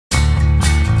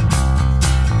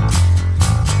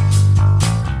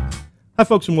Hi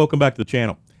folks, and welcome back to the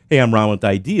channel. Hey, I'm Ron with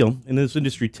IDEAL, and this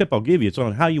industry tip I'll give you, it's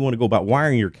on how you want to go about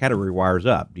wiring your category wires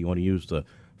up. Do you want to use the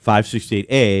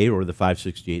 568A or the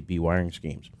 568B wiring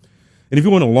schemes? And if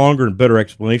you want a longer and better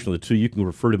explanation of the two, you can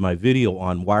refer to my video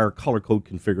on wire color code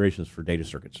configurations for data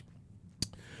circuits.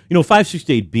 You know,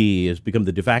 568B has become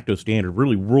the de facto standard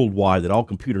really worldwide that all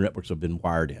computer networks have been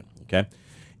wired in, okay?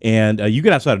 And you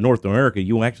get outside of North America,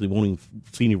 you actually won't even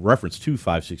see any reference to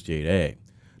 568A.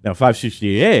 Now,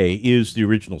 568A is the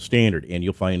original standard, and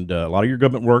you'll find a lot of your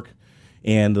government work,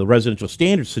 and the residential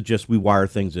standards suggest we wire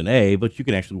things in A, but you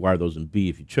can actually wire those in B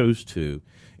if you chose to.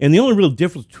 And the only real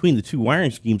difference between the two wiring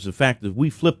schemes is the fact that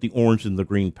we flip the orange and the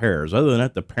green pairs. Other than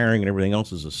that, the pairing and everything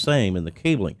else is the same in the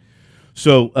cabling.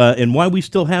 So, and why we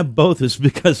still have both is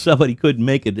because somebody couldn't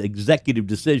make an executive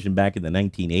decision back in the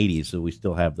 1980s, so we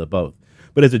still have the both.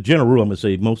 But as a general rule, I'm going to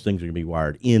say most things are going to be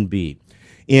wired in B.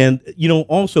 And, you know,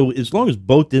 also, as long as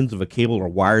both ends of a cable are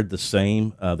wired the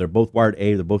same, they're both wired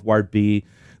A, they're both wired B,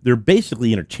 they're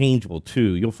basically interchangeable,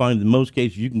 too. You'll find in most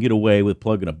cases you can get away with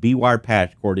plugging a B-wired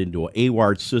patch cord into an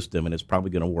A-wired system, and it's probably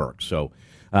going to work. So,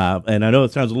 and I know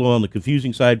it sounds a little on the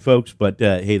confusing side, folks, but,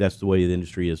 hey, that's the way the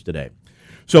industry is today.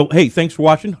 So, hey, thanks for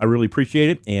watching. I really appreciate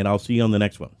it, and I'll see you on the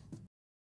next one.